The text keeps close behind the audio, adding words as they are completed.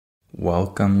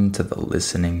Welcome to the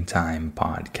Listening Time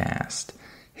Podcast.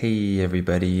 Hey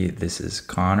everybody, this is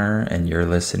Connor and you're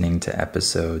listening to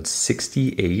episode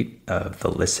 68 of the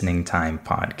Listening Time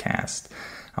Podcast.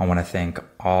 I want to thank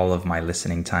all of my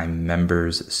Listening Time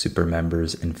members, super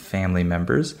members, and family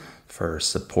members for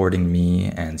supporting me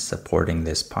and supporting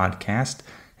this podcast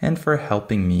and for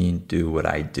helping me do what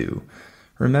I do.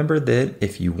 Remember that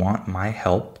if you want my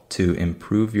help to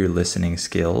improve your listening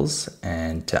skills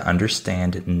and to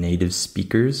understand native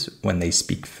speakers when they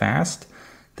speak fast,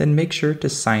 then make sure to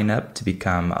sign up to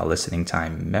become a Listening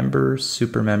Time member,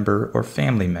 super member, or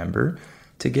family member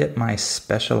to get my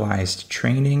specialized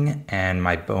training and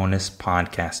my bonus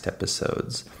podcast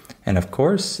episodes. And of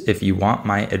course, if you want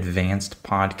my advanced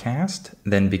podcast,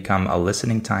 then become a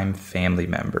Listening Time family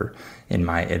member. In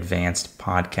my advanced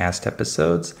podcast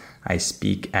episodes, I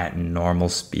speak at normal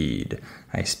speed.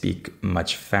 I speak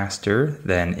much faster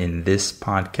than in this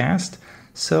podcast,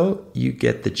 so you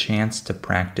get the chance to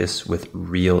practice with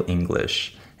real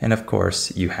English. And of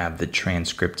course, you have the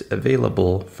transcript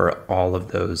available for all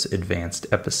of those advanced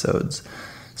episodes.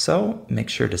 So make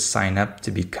sure to sign up to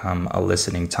become a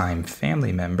Listening Time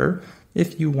family member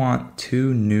if you want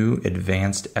 2 new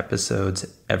advanced episodes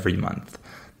every month.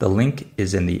 The link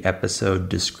is in the episode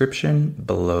description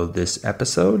below this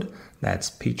episode.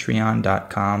 That's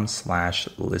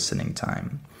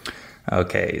patreon.com/listeningtime.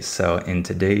 Okay, so in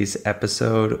today's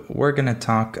episode, we're going to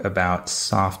talk about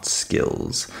soft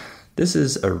skills. This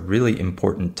is a really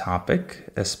important topic,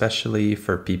 especially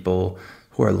for people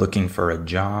who are looking for a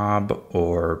job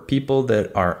or people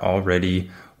that are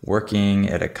already working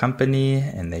at a company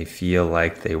and they feel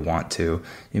like they want to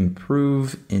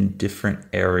improve in different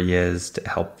areas to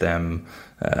help them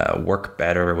work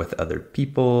better with other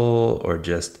people or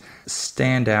just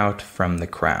stand out from the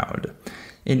crowd.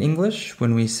 In English,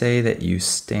 when we say that you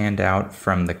stand out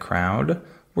from the crowd,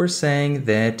 we're saying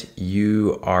that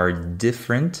you are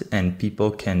different and people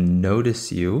can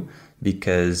notice you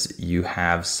because you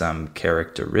have some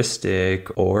characteristic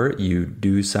or you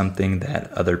do something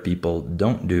that other people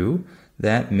don't do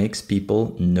that makes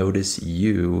people notice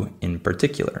you in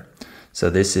particular. So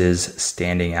this is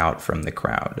standing out from the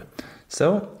crowd.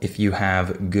 So if you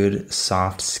have good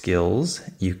soft skills,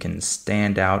 you can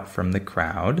stand out from the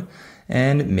crowd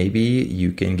and maybe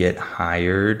you can get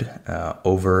hired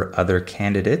over other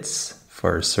candidates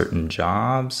for certain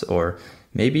jobs, or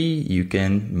maybe you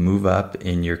can move up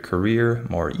in your career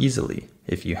more easily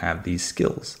if you have these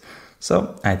skills.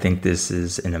 So I think this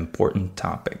is an important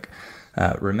topic.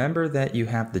 Remember that you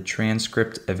have the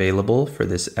transcript available for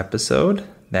this episode.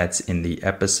 That's in the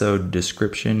episode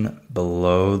description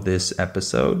below this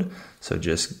episode. So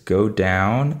just go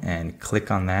down and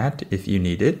click on that if you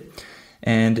need it.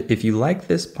 And if you like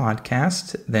this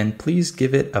podcast, then please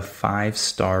give it a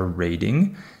 5-star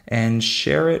rating and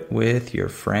share it with your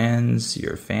friends,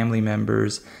 your family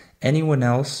members, anyone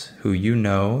else who you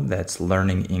know that's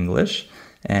learning English,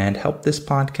 and help this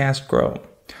podcast grow.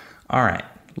 All right,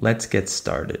 let's get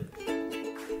started.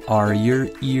 Are your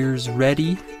ears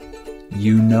ready?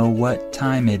 You know what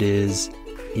time it is.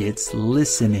 It's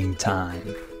listening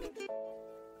time.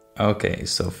 Okay,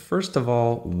 so first of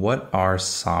all, what are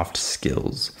soft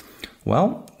skills?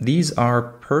 Well, these are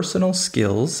personal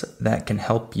skills that can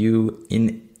help you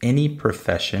in any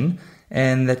profession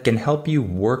and that can help you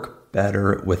work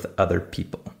better with other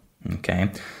people. Okay,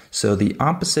 so the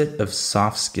opposite of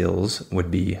soft skills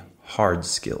would be hard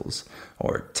skills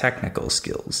or technical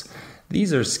skills.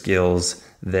 These are skills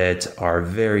that are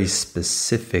very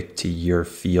specific to your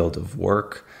field of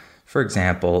work. For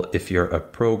example, if you're a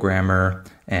programmer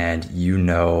and you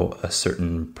know a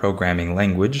certain programming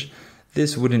language,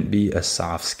 this wouldn't be a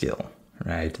soft skill,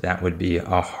 right? That would be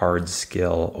a hard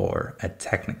skill or a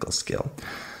technical skill.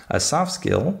 A soft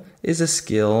skill is a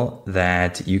skill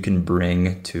that you can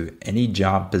bring to any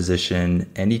job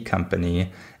position, any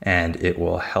company, and it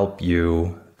will help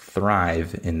you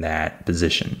thrive in that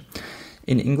position.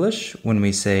 In English, when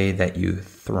we say that you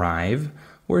thrive,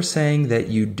 we're saying that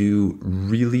you do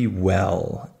really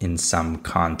well in some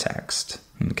context,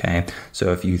 okay?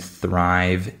 So if you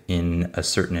thrive in a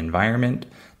certain environment,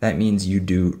 that means you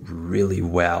do really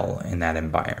well in that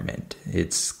environment.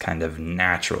 It's kind of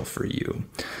natural for you.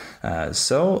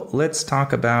 So let's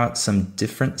talk about some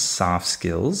different soft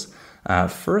skills.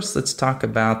 First, let's talk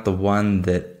about the one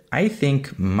that I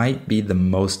think might be the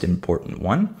most important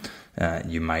one.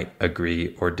 You might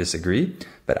agree or disagree,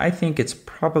 but I think it's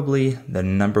probably the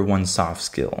number one soft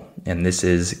skill, and this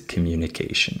is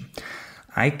communication.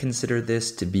 I consider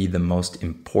this to be the most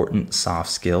important soft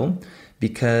skill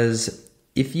because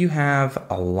if you have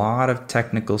a lot of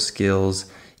technical skills,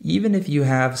 even if you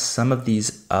have some of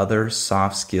these other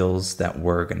soft skills that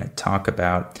we're going to talk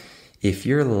about, if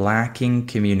you're lacking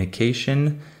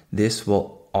communication, this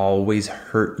will always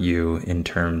hurt you in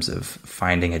terms of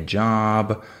finding a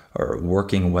job or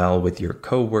working well with your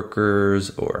coworkers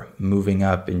or moving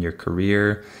up in your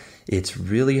career. It's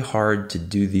really hard to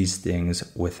do these things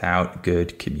without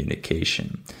good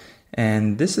communication.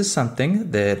 And this is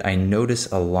something that I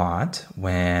notice a lot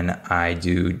when I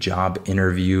do job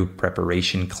interview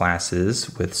preparation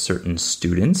classes with certain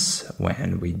students,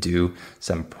 when we do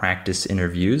some practice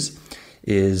interviews,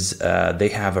 is they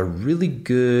have a really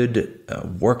good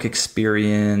work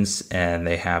experience and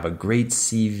they have a great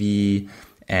CV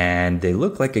and they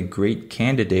look like a great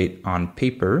candidate on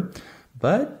paper.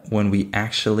 But when we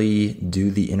actually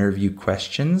do the interview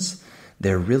questions,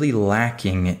 they're really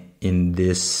lacking in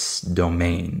this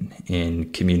domain,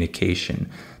 in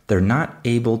communication. They're not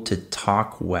able to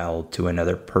talk well to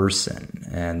another person,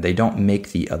 and they don't make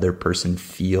the other person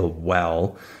feel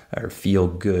well or feel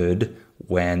good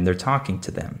when they're talking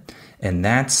to them. And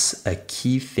that's a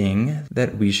key thing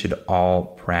that we should all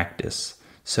practice.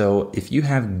 So if you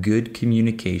have good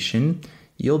communication,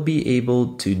 you'll be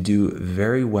able to do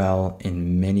very well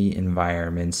in many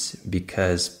environments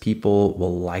because people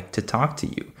will like to talk to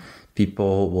you.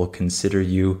 People will consider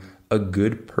you a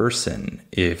good person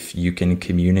if you can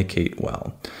communicate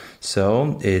well.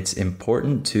 So it's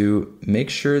important to make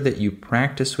sure that you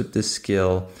practice with this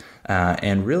skill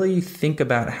and really think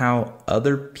about how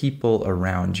other people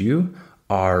around you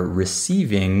are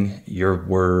receiving your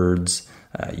words,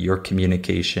 your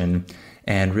communication,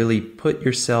 and really put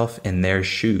yourself in their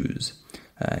shoes.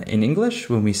 In English,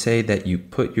 when we say that you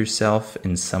put yourself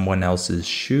in someone else's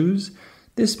shoes,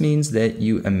 this means that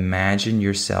you imagine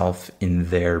yourself in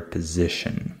their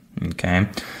position, okay?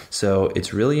 So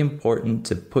it's really important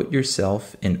to put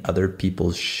yourself in other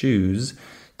people's shoes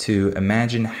to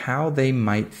imagine how they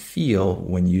might feel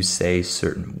when you say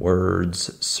certain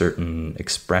words, certain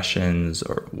expressions,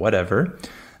 or whatever.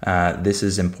 This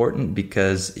is important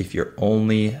because if you're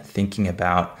only thinking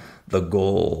about the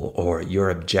goal or your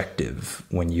objective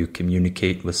when you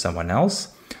communicate with someone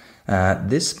else,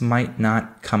 this might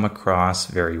not come across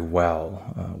very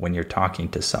well when you're talking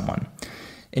to someone.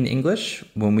 In English,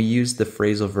 when we use the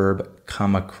phrasal verb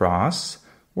come across,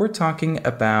 we're talking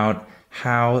about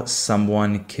how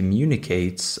someone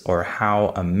communicates or how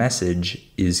a message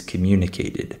is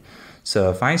communicated. So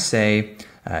if I say,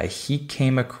 he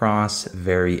came across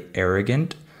very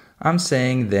arrogant, I'm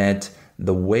saying that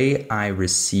the way I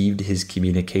received his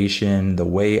communication, the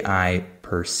way I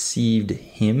perceived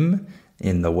him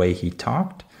in the way he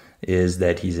talked, is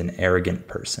that he's an arrogant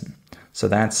person. So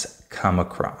that's come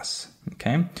across,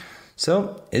 okay?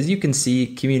 So as you can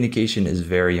see, communication is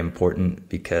very important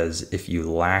because if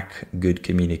you lack good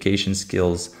communication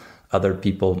skills, other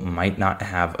people might not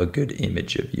have a good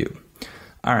image of you.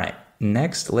 All right,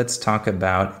 next let's talk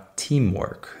about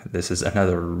teamwork. This is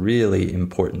another really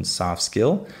important soft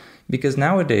skill because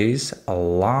nowadays a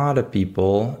lot of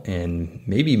people in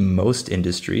maybe most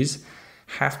industries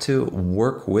have to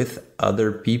work with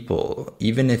other people.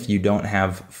 Even if you don't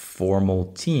have formal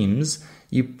teams,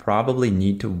 you probably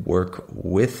need to work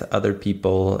with other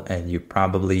people and you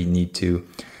probably need to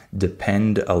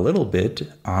depend a little bit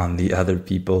on the other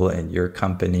people in your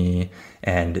company,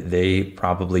 and they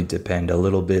probably depend a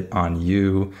little bit on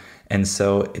you. And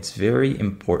so it's very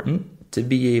important to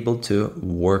be able to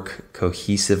work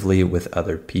cohesively with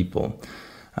other people.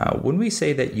 When we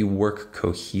say that you work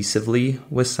cohesively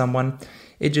with someone,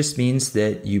 it just means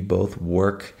that you both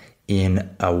work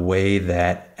in a way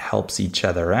that helps each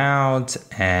other out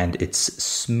and it's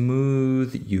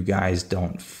smooth, you guys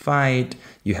don't fight,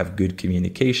 you have good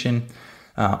communication.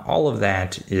 All of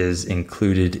that is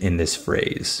included in this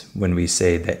phrase when we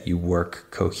say that you work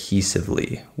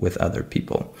cohesively with other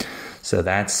people. So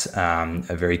that's a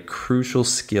very crucial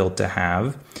skill to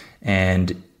have.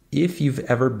 And if you've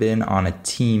ever been on a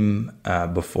team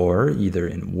before, either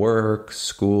in work,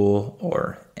 school,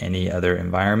 or any other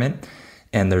environment,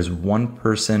 and there's one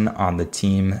person on the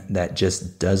team that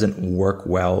just doesn't work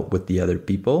well with the other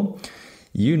people,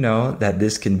 you know that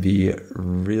this can be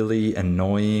really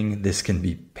annoying, this can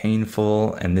be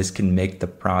painful, and this can make the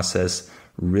process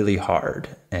really hard.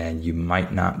 And you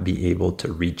might not be able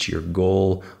to reach your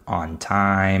goal on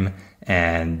time,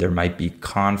 and there might be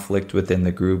conflict within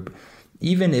the group.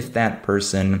 Even if that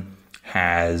person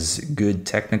has good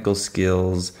technical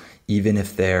skills, even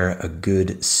if they're a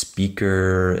good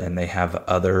speaker and they have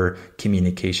other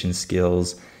communication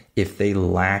skills, if they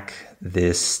lack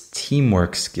this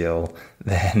teamwork skill,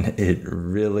 then it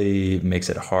really makes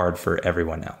it hard for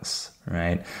everyone else.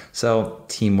 right? So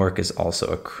teamwork is also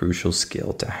a crucial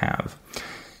skill to have.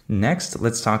 Next,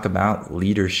 let's talk about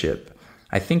leadership.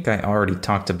 I think I already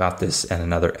talked about this in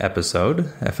another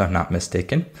episode, if I'm not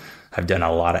mistaken. I've done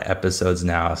a lot of episodes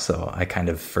now, so I kind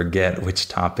of forget which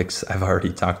topics I've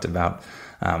already talked about.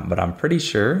 But I'm pretty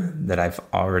sure that I've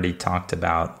already talked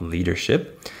about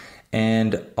leadership.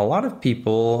 And a lot of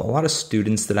people, a lot of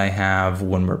students that I have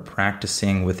when we're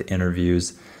practicing with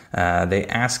interviews, they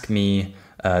ask me,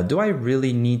 do I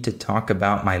really need to talk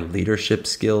about my leadership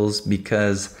skills?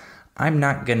 Because I'm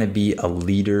not going to be a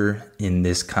leader in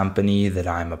this company that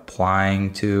I'm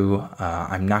applying to.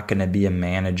 I'm not going to be a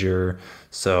manager.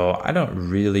 So I don't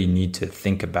really need to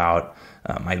think about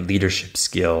my leadership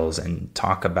skills and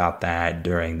talk about that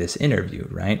during this interview,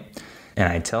 right? And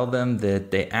I tell them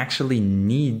that they actually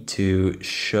need to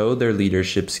show their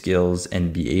leadership skills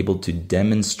and be able to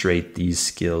demonstrate these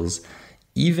skills,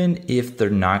 even if they're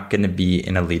not going to be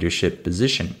in a leadership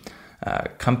position.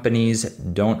 Companies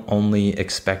don't only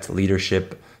expect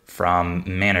leadership from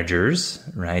managers,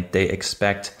 right? They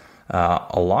expect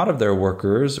a lot of their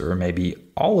workers, or maybe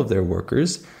all of their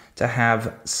workers, to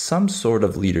have some sort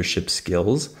of leadership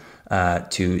skills,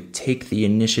 to take the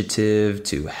initiative,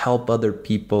 to help other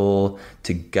people,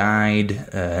 to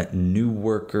guide new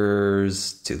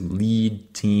workers, to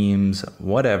lead teams,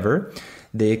 whatever.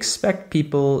 They expect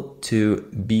people to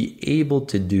be able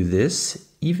to do this,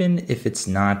 even if it's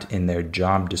not in their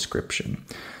job description.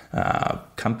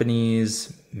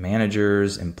 Companies,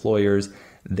 managers, employers,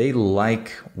 they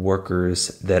like workers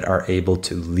that are able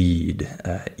to lead,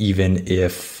 even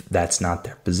if that's not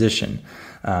their position.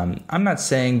 I'm not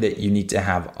saying that you need to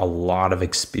have a lot of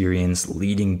experience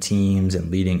leading teams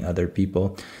and leading other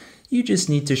people. You just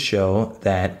need to show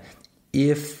that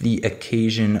if the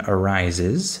occasion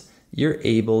arises, you're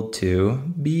able to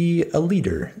be a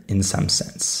leader in some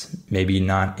sense. Maybe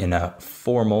not in a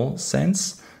formal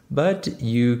sense, but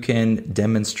you can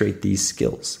demonstrate these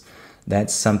skills.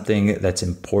 That's something that's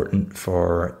important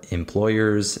for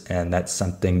employers, and that's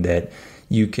something that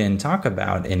you can talk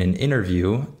about in an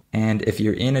interview. And if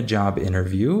you're in a job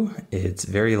interview, it's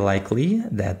very likely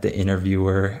that the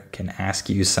interviewer can ask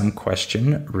you some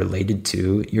question related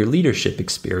to your leadership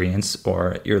experience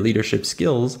or your leadership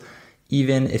skills,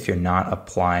 even if you're not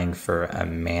applying for a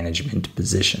management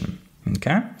position.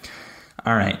 Okay?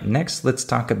 All right, next let's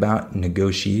talk about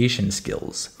negotiation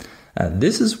skills.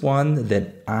 This is one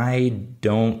that I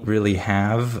don't really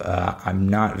have. I'm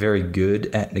not very good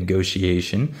at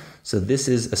negotiation. So this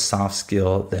is a soft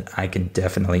skill that I can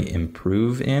definitely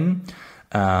improve in.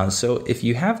 So if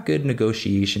you have good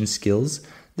negotiation skills,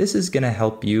 this is going to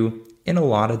help you in a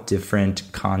lot of different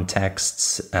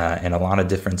contexts, in a lot of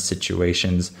different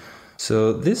situations.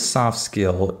 So this soft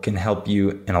skill can help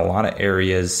you in a lot of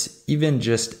areas, even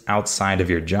just outside of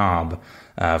your job.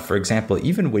 For example,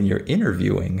 even when you're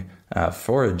interviewing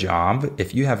for a job,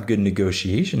 if you have good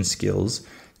negotiation skills,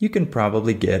 you can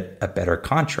probably get a better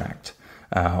contract.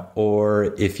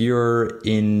 Or if you're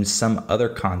in some other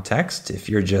context, if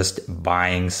you're just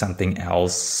buying something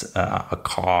else, a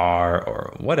car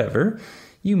or whatever,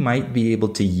 you might be able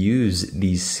to use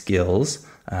these skills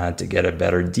to get a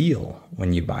better deal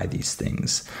when you buy these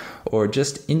things. Or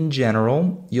just in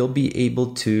general, you'll be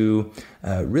able to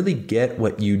really get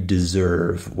what you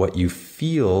deserve, what you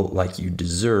feel like you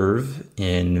deserve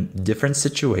in different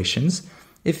situations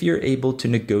if you're able to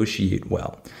negotiate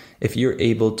well. If you're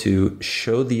able to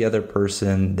show the other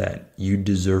person that you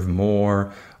deserve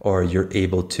more, or you're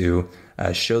able to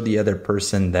show the other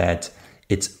person that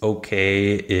it's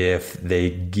okay if they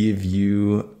give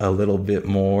you a little bit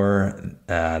more,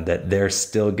 that they're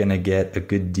still going to get a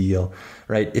good deal,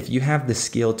 right? If you have the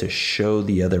skill to show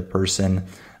the other person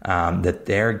that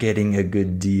they're getting a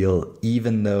good deal,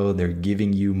 even though they're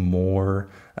giving you more,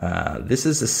 this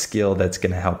is a skill that's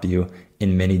going to help you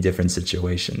in many different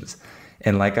situations.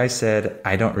 And like I said,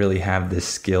 I don't really have this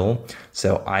skill,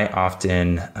 so I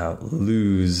often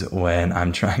lose when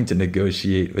I'm trying to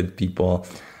negotiate with people.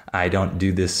 I don't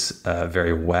do this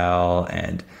very well,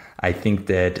 and I think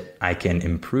that I can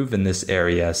improve in this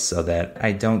area so that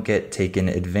I don't get taken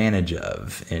advantage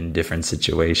of in different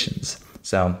situations.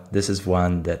 So this is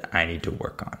one that I need to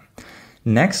work on.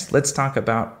 Next, let's talk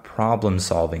about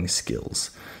problem-solving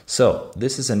skills. So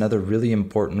this is another really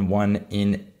important one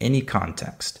in any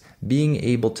context, being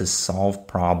able to solve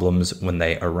problems when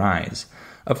they arise.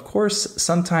 Of course,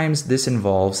 sometimes this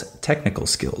involves technical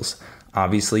skills.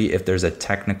 Obviously, if there's a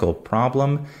technical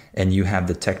problem and you have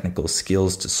the technical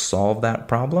skills to solve that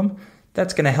problem,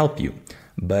 that's going to help you.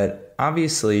 But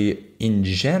obviously, in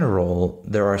general,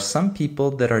 there are some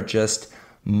people that are just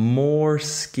more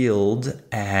skilled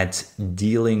at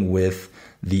dealing with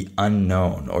the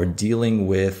unknown or dealing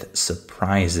with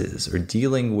surprises or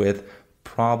dealing with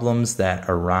problems that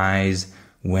arise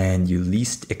when you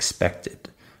least expect it,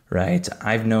 right?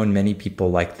 I've known many people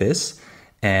like this,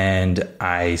 and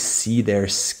I see their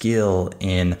skill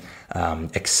in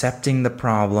accepting the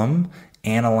problem,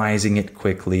 analyzing it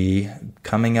quickly,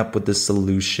 coming up with the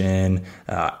solution,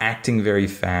 acting very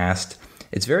fast.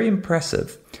 It's very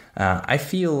impressive. I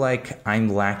feel like I'm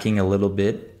lacking a little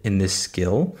bit in this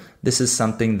skill. This is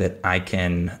something that I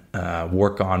can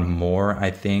work on more,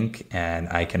 I think, and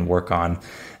I can work on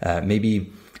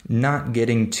maybe not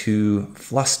getting too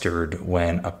flustered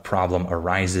when a problem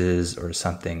arises or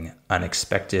something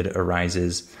unexpected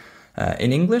arises.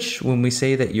 In English, when we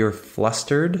say that you're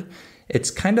flustered,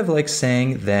 it's kind of like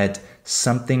saying that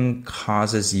something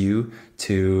causes you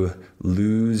to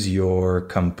lose your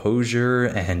composure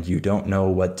and you don't know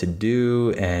what to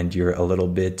do and you're a little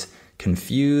bit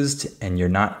confused and you're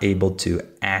not able to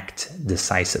act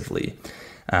decisively.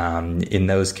 In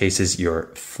those cases, you're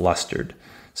flustered.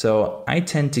 So I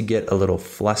tend to get a little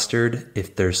flustered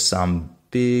if there's some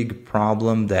big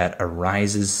problem that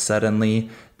arises suddenly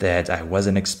that I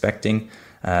wasn't expecting.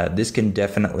 This can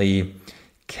definitely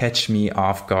catch me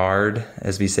off guard,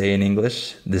 as we say in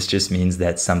English. This just means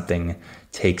that something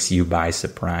takes you by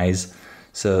surprise.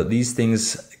 So these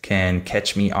things can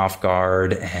catch me off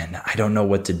guard and I don't know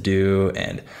what to do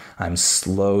and I'm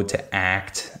slow to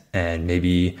act, and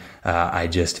maybe I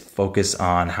just focus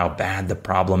on how bad the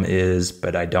problem is,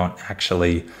 but I don't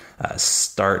actually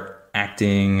start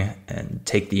acting and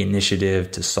take the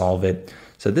initiative to solve it.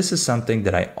 So this is something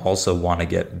that I also want to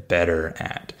get better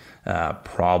at,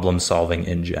 problem solving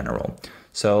in general.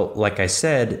 So like I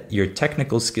said, your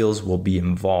technical skills will be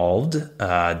involved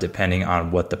depending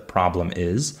on what the problem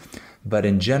is. But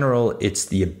in general, it's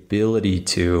the ability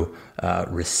to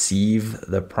receive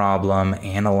the problem,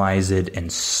 analyze it,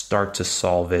 and start to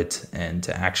solve it and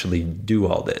to actually do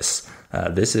all this.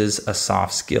 This is a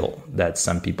soft skill that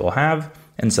some people have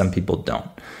and some people don't.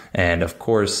 And of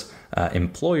course,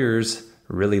 employers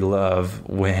really love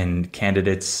when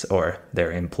candidates or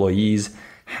their employees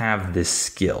have this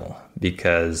skill,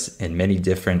 because in many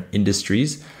different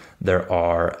industries, there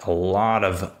are a lot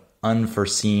of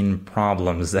unforeseen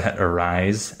problems that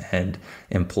arise, and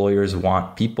employers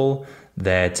want people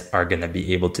that are going to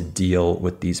be able to deal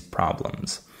with these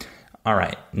problems. All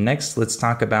right, next let's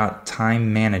talk about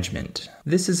time management.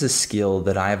 This is a skill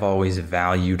that I've always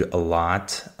valued a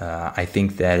lot. I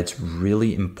think that it's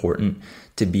really important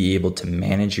to be able to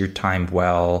manage your time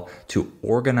well, to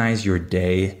organize your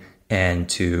day, and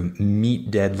to meet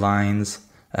deadlines.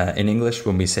 In English,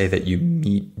 when we say that you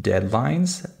meet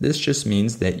deadlines, this just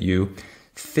means that you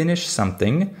finish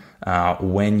something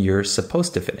when you're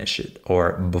supposed to finish it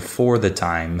or before the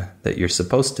time that you're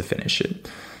supposed to finish it.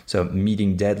 So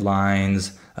meeting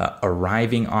deadlines,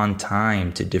 arriving on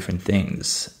time to different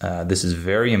things. This is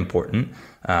very important.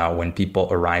 When people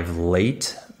arrive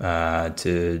late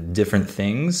to different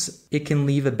things, it can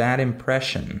leave a bad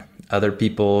impression. Other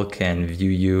people can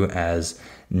view you as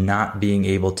not being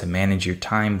able to manage your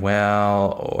time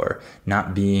well or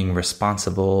not being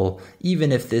responsible.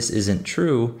 Even if this isn't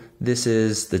true, this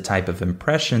is the type of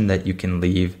impression that you can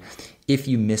leave if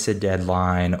you miss a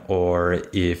deadline or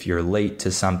if you're late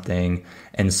to something.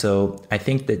 And so I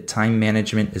think that time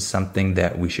management is something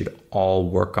that we should all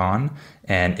work on,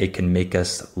 and it can make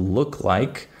us look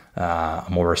like a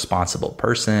more responsible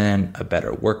person, a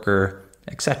better worker,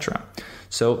 etc.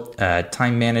 So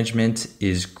time management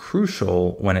is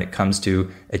crucial when it comes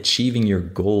to achieving your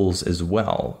goals as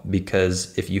well,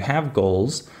 because if you have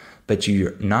goals, but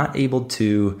you're not able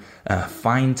to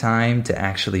find time to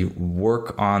actually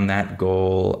work on that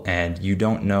goal and you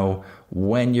don't know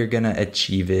when you're going to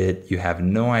achieve it, you have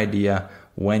no idea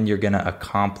when you're going to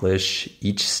accomplish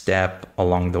each step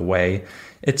along the way,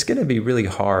 it's going to be really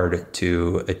hard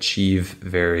to achieve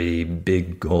very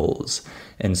big goals.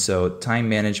 And so time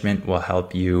management will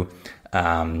help you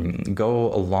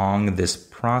go along this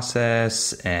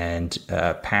process and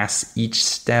pass each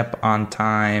step on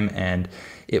time, and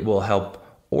it will help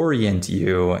orient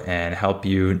you and help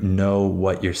you know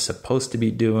what you're supposed to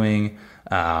be doing,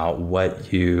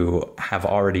 what you have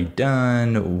already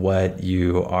done, what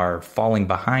you are falling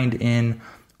behind in,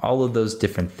 all of those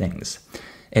different things.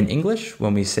 In English,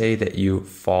 when we say that you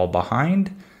fall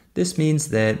behind, this means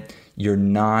that you're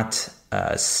not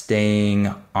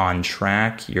staying on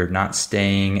track, you're not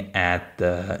staying at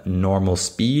the normal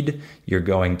speed, you're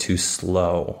going too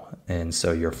slow, and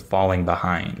so you're falling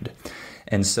behind.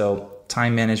 And so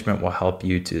time management will help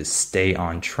you to stay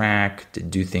on track, to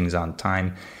do things on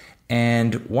time,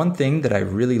 And one thing that I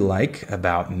really like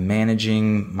about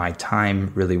managing my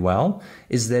time really well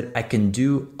is that I can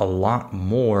do a lot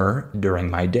more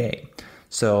during my day.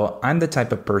 So I'm the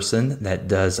type of person that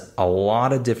does a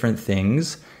lot of different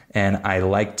things, and I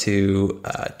like to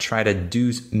try to do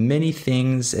as many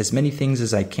things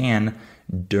as I can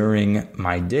during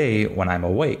my day when I'm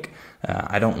awake.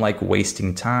 I don't like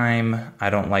wasting time. I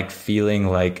don't like feeling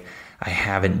like I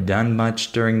haven't done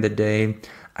much during the day.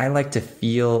 I like to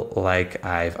feel like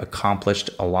I've accomplished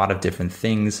a lot of different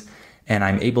things, and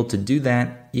I'm able to do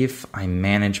that if I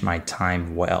manage my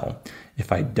time well.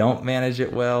 If I don't manage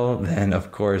it well, then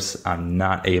of course I'm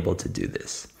not able to do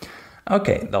this.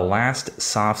 Okay, the last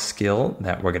soft skill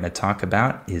that we're going to talk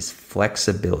about is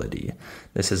flexibility.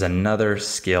 This is another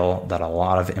skill that a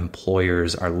lot of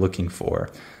employers are looking for.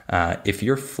 If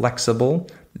you're flexible,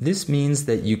 this means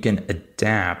that you can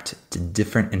adapt to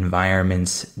different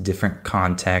environments, different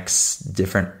contexts,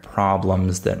 different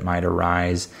problems that might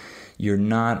arise. You're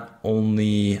not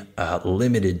only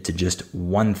limited to just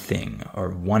one thing or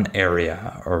one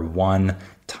area or one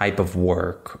type of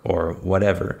work or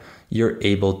whatever. You're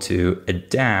able to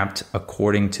adapt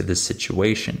according to the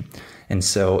situation. And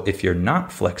so if you're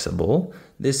not flexible,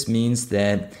 this means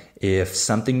that if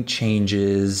something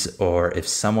changes or if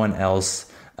someone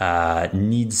else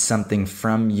needs something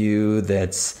from you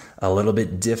that's a little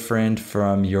bit different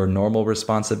from your normal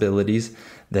responsibilities,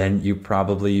 then you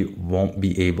probably won't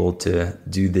be able to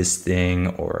do this thing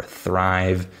or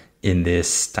thrive in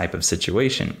this type of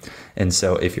situation. And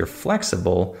so if you're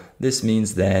flexible, this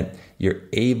means that you're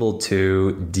able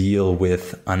to deal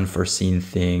with unforeseen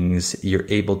things. You're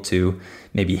able to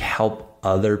maybe help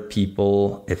other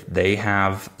people if they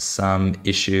have some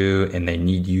issue and they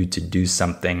need you to do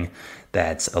something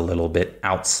that's a little bit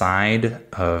outside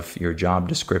of your job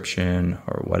description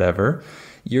or whatever.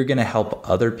 You're going to help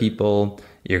other people.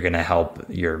 You're going to help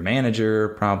your manager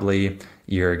probably.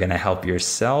 You're going to help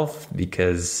yourself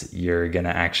because you're going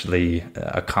to actually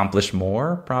accomplish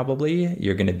more probably.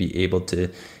 You're going to be able to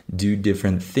do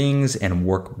different things and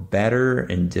work better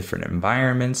in different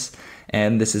environments.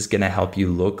 And this is going to help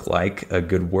you look like a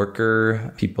good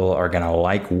worker. People are going to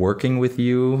like working with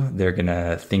you. They're going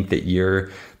to think that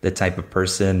you're the type of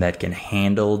person that can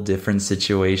handle different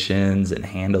situations and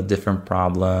handle different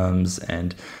problems.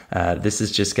 And this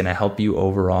is just going to help you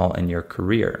overall in your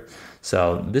career.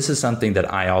 So this is something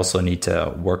that I also need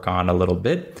to work on a little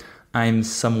bit. I'm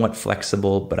somewhat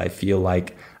flexible, but I feel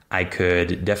like I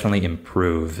could definitely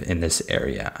improve in this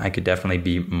area. I could definitely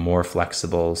be more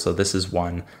flexible. So this is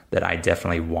one that I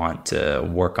definitely want to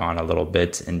work on a little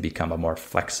bit and become a more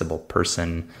flexible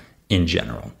person in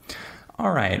general.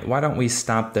 All right, why don't we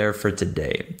stop there for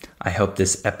today? I hope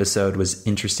this episode was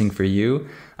interesting for you.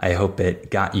 I hope it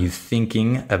got you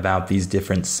thinking about these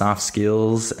different soft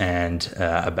skills and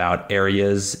about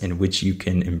areas in which you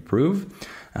can improve.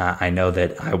 I know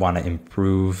that I want to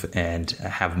improve and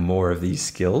have more of these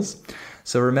skills.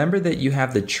 So remember that you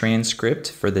have the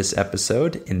transcript for this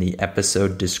episode in the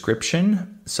episode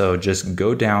description. So just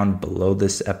go down below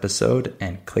this episode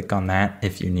and click on that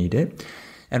if you need it.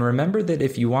 And remember that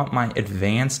if you want my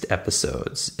advanced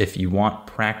episodes, if you want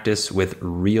practice with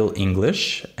real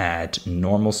English at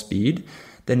normal speed,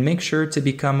 then make sure to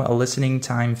become a Listening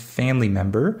Time family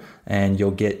member, and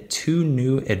you'll get 2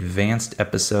 new advanced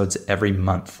episodes every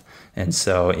month. And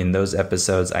so in those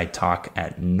episodes, I talk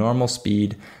at normal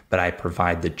speed, but I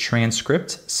provide the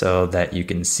transcript so that you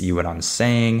can see what I'm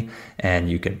saying and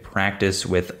you can practice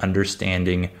with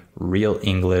understanding real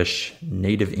English,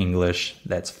 native English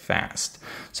that's fast.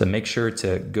 So make sure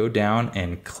to go down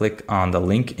and click on the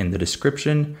link in the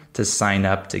description to sign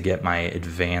up to get my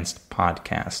advanced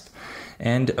podcast.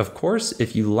 And of course,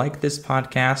 if you like this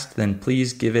podcast, then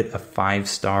please give it a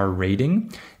 5-star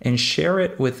rating and share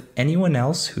it with anyone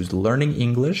else who's learning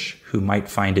English who might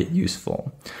find it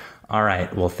useful. All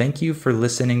right, well, thank you for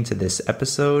listening to this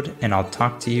episode, and I'll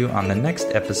talk to you on the next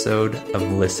episode of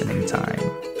Listening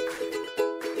Time.